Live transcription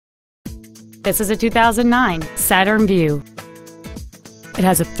This is a 2009 Saturn Vue. It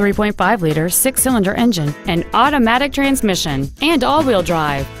has a 3.5-liter six-cylinder engine, an automatic transmission, and all-wheel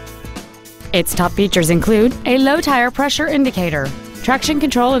drive. Its top features include a low-tire pressure indicator, traction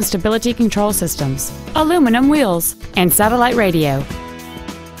control and stability control systems, aluminum wheels, and satellite radio.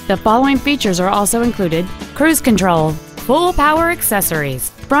 The following features are also included: cruise control, full power accessories,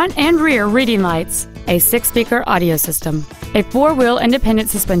 front and rear reading lights, a 6-speaker audio system, a 4-wheel independent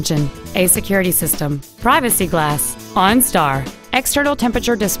suspension, a security system, privacy glass, OnStar, external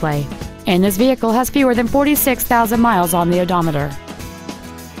temperature display, and this vehicle has fewer than 46,000 miles on the odometer.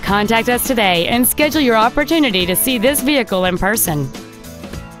 Contact us today and schedule your opportunity to see this vehicle in person.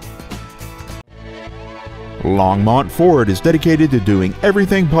 Longmont Ford is dedicated to doing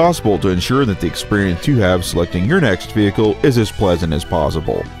everything possible to ensure that the experience you have selecting your next vehicle is as pleasant as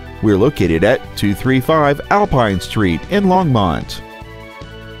possible. We're located at 235 Alpine Street in Longmont.